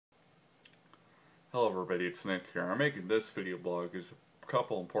Hello everybody, it's Nick here. I'm making this video blog. There's a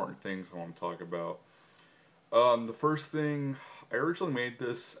couple important things I want to talk about. The first thing, I originally made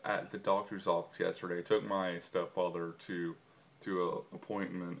this at the doctor's office yesterday. I took my stepfather to an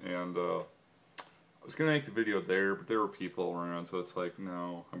appointment, and I was gonna make the video there, but there were people around, so it's like,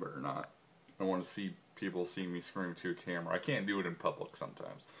 no, I better not. I don't want to see people see me scream to a camera. I can't do it in public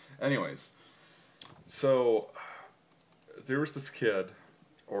sometimes. Anyways, so there was this kid,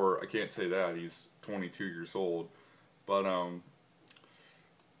 or I can't say that, he's 22 years old, but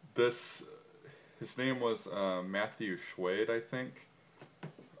this his name was Matthew Schwede, I think.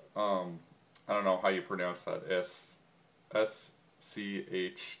 I don't know how you pronounce that. Schwed,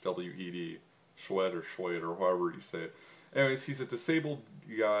 Schwed or Schwede or however you say it. Anyways, he's a disabled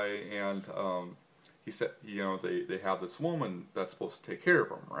guy, and he said, they have this woman that's supposed to take care of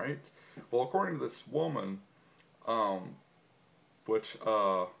him, right? Well, according to this woman, which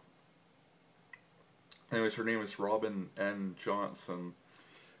anyways, her name is Robin N. Johnson.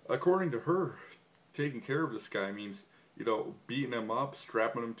 According to her, taking care of this guy means, beating him up,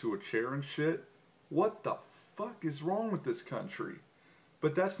 strapping him to a chair and shit. What the fuck is wrong with this country?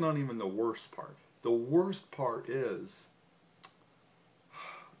 But that's not even the worst part. The worst part is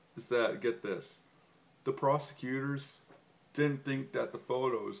that, get this, the prosecutors didn't think that the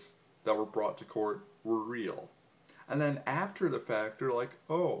photos that were brought to court were real. And then after the fact, they're like,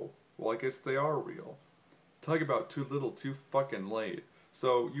 oh, well, I guess they are real. Talk about too little, too fucking late.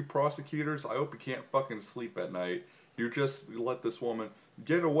 So, you prosecutors, I hope you can't fucking sleep at night. You just let this woman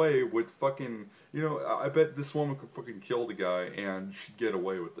get away with fucking, I bet this woman could fucking kill the guy and she'd get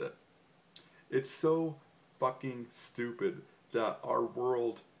away with it. It's so fucking stupid that our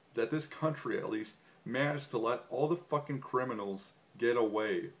world, that this country at least, managed to let all the fucking criminals get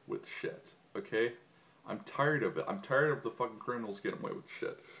away with shit, okay? I'm tired of it. I'm tired of the fucking criminals getting away with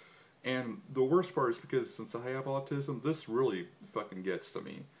shit. And the worst part is because since I have autism, this really fucking gets to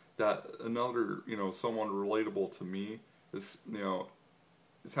me. That another, someone relatable to me is,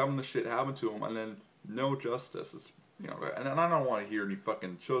 is having this shit happen to them, and then no justice is, and I don't want to hear any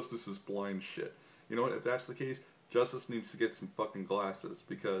fucking justice is blind shit. You know what? If that's the case, justice needs to get some fucking glasses,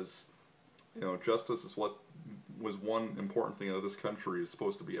 because, justice is what was one important thing that this country is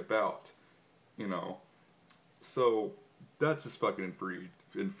supposed to be about. So that just fucking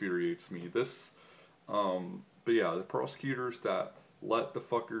infuriates me. But yeah, the prosecutors that let the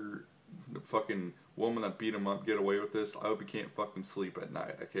fucking woman that beat him up get away with this, I hope he can't fucking sleep at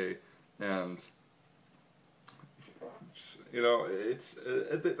night, okay? And,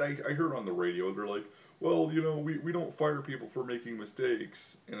 I heard on the radio, they're like, well, we don't fire people for making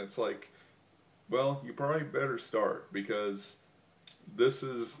mistakes. And it's like, well, you probably better start, because this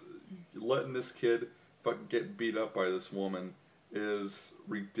is, letting this kid fucking get beat up by this woman is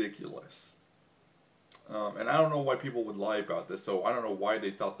ridiculous. And I don't know why people would lie about this, so I don't know why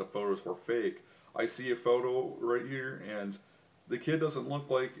they thought the photos were fake. I see a photo right here, and the kid doesn't look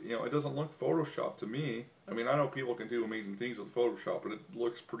like, it doesn't look Photoshopped to me. I mean, I know people can do amazing things with Photoshop, but it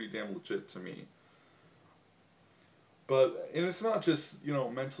looks pretty damn legit to me. And it's not just,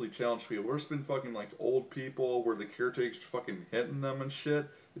 mentally challenged people. There's been fucking, like, old people where the caretaker's fucking hitting them and shit.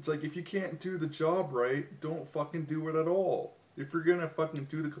 It's like, if you can't do the job right, don't fucking do it at all. If you're gonna fucking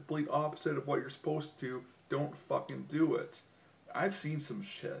do the complete opposite of what you're supposed to, don't fucking do it. I've seen some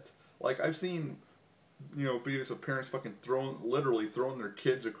shit. Like, I've seen, videos of parents fucking literally throwing their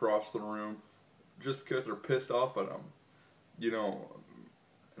kids across the room just because they're pissed off at them. You know,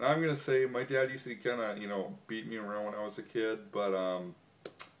 and I'm gonna say my dad used to kind of, beat me around when I was a kid, but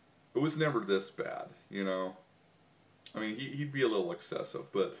it was never this bad. I mean, he'd be a little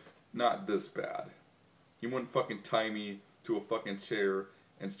excessive, but not this bad. He wouldn't fucking tie me to a fucking chair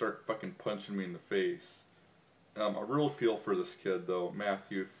and start fucking punching me in the face. I really feel for this kid, though,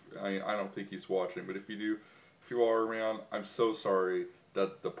 Matthew. I don't think he's watching, but if you are around, I'm so sorry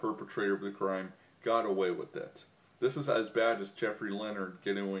that the perpetrator of the crime got away with it. This is as bad as Jeffrey Leonard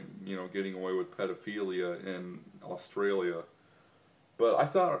getting away with pedophilia in Australia. But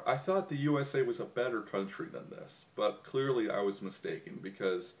I thought the USA was a better country than this. But clearly I was mistaken,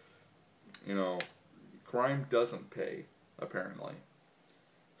 because, crime doesn't pay, apparently.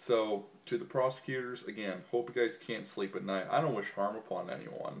 So, to the prosecutors, again, hope you guys can't sleep at night. I don't wish harm upon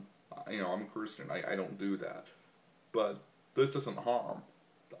anyone. I'm a Christian. I don't do that. But this isn't harm.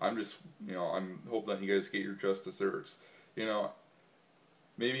 I'm just, I'm hoping that you guys get your just desserts.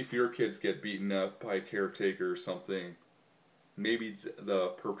 Maybe if your kids get beaten up by a caretaker or something, maybe the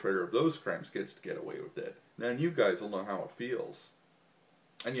perpetrator of those crimes gets to get away with it. Then you guys will know how it feels.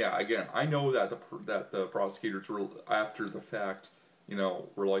 And yeah, again, I know that the prosecutors were, after the fact,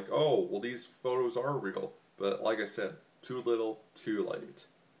 we're like, oh, well, these photos are real. But like I said, too little, too late.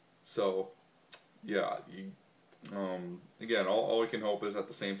 So, yeah, again, all we can hope is that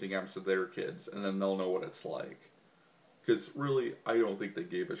the same thing happens to their kids, and then they'll know what it's like. Because really, I don't think they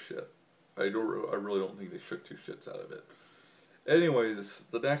gave a shit. I really don't think they shook two shits out of it. Anyways,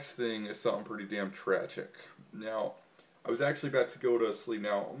 the next thing is something pretty damn tragic. Now, I was actually about to go to sleep.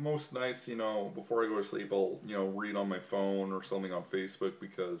 Now, most nights, before I go to sleep, I'll, read on my phone or something on Facebook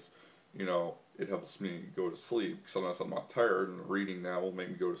because, it helps me go to sleep. Because unless I'm not tired, and reading that will make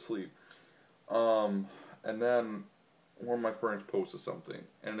me go to sleep. And then one of my friends posted something,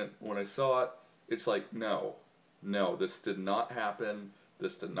 and when I saw it, it's like, no, this did not happen.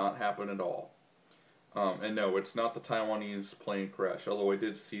 This did not happen at all. And no, it's not the Taiwanese plane crash, although I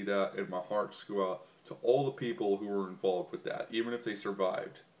did see that, and my hearts go out to all the people who were involved with that, even if they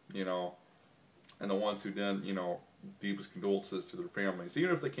survived, and the ones who didn't, deepest condolences to their families,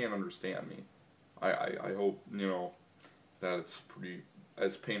 even if they can't understand me. I hope, that it's pretty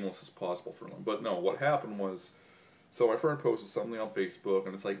as painless as possible for them. But no, what happened was, so my friend posted something on Facebook,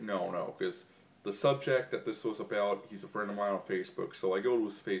 and it's like, no, because the subject that this was about, he's a friend of mine on Facebook, so I go to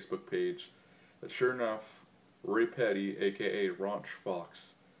his Facebook page, and sure enough, Ray Petty, aka Ronch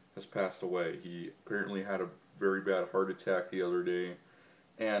Fox, has passed away. He apparently had a very bad heart attack the other day,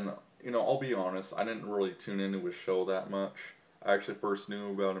 and, I'll be honest, I didn't really tune into his show that much. I actually first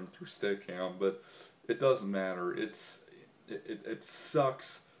knew about him through Stickam, but it doesn't matter. It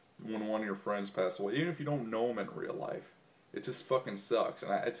sucks when one of your friends passes away, even if you don't know him in real life. It just fucking sucks,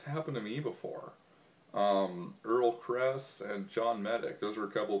 and it's happened to me before. Earl Kress and John Medic, those are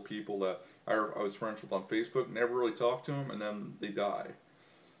a couple of people that I was friends with on Facebook, never really talked to them, and then they die.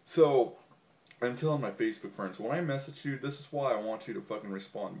 So, I'm telling my Facebook friends, when I message you, this is why I want you to fucking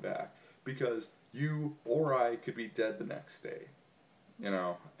respond back. Because you or I could be dead the next day.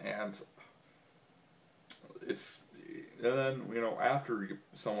 And it's, and then, after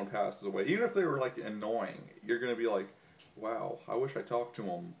someone passes away, even if they were, like, annoying, you're gonna be like, wow, I wish I talked to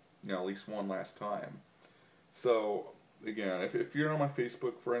them, at least one last time. So, again, if you're on my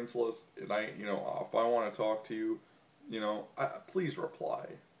Facebook friends list, and if I want to talk to you, please reply.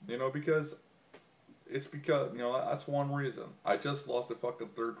 Because that's one reason. I just lost a fucking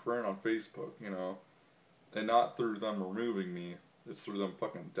third friend on Facebook, and not through them removing me, it's through them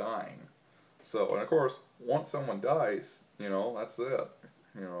fucking dying. So, and of course, once someone dies, that's it,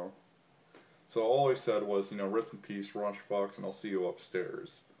 So all I said was, rest in peace, Ronch Fox, and I'll see you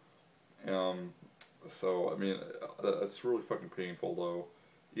upstairs. So, I mean, it's really fucking painful, though.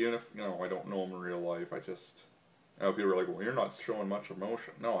 Even if, I don't know him in real life, people are like, well, you're not showing much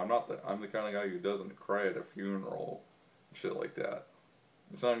emotion. No, I'm not I'm the kind of guy who doesn't cry at a funeral, and shit like that.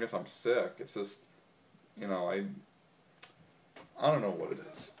 It's not because I'm sick, it's just, I don't know what it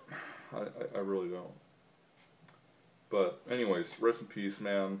is. I really don't. But, anyways, rest in peace,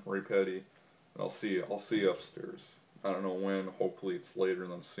 man, Ray Petty. And I'll see you upstairs. I don't know when, hopefully it's later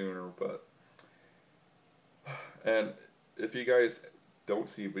than sooner, but... And if you guys don't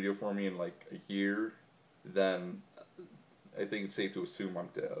see a video for me in like a year, then I think it's safe to assume I'm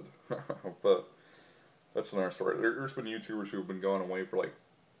dead. But that's another story. There's been YouTubers who've been gone away for like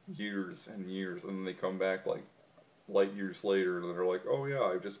years and years, and then they come back like light years later, and they're like, oh yeah,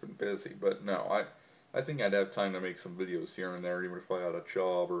 I've just been busy. But no, I think I'd have time to make some videos here and there, even if I had a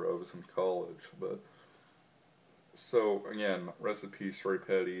job or I was in college. But so again, rest in peace, Ray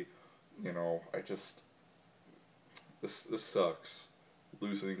Petty. This sucks.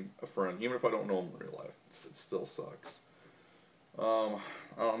 Losing a friend, even if I don't know him in real life, it still sucks. I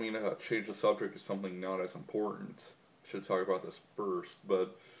don't mean to change the subject to something not as important. Should talk about this first,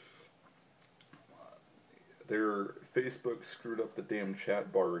 but their Facebook screwed up the damn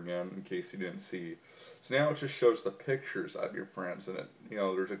chat bar again, in case you didn't see. So now it just shows the pictures of your friends, and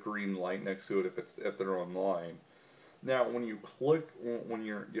there's a green light next to it if they're online. Now, when you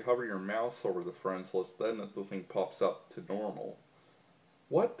you hover your mouse over the friends list, then the thing pops up to normal.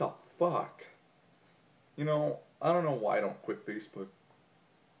 What the fuck? I don't know why I don't quit Facebook.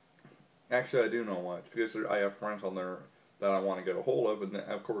 Actually, I do know why. It's because I have friends on there that I want to get a hold of, and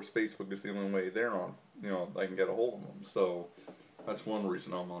of course, Facebook is the only way they're on. I can get a hold of them. So that's one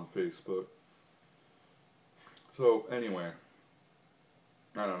reason I'm on Facebook. So anyway,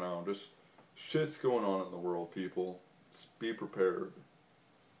 I don't know. Just shit's going on in the world, people. Just be prepared.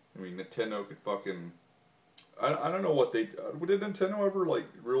 I mean, Nintendo could fucking... I don't know what they... Did Nintendo ever,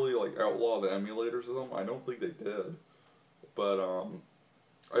 really, outlaw the emulators of them? I don't think they did. But,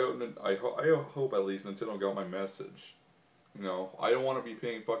 I hope at least Nintendo got my message. I don't want to be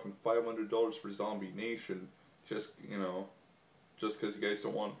paying fucking $500 for Zombie Nation just just because you guys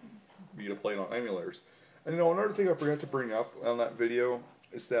don't want me to play it on emulators. And you know, another thing I forgot to bring up on that video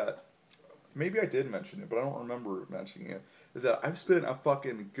is that maybe I did mention it, but I don't remember mentioning it. Is that I've spent a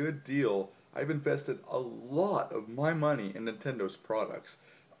fucking good deal. I've invested a lot of my money in Nintendo's products.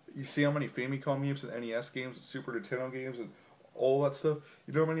 You see how many Famicom games and NES games and Super Nintendo games and all that stuff.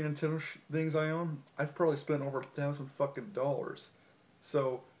 You know how many Nintendo things I own? I've probably spent over $1,000 fucking dollars.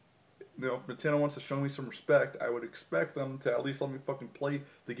 So, you know, if Nintendo wants to show me some respect, I would expect them to at least let me fucking play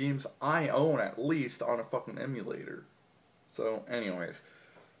the games I own at least on a fucking emulator. So, anyways,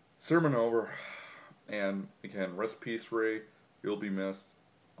 sermon over. And again, rest in peace, Ray. You'll be missed.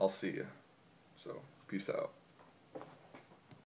 I'll see you. So, peace out.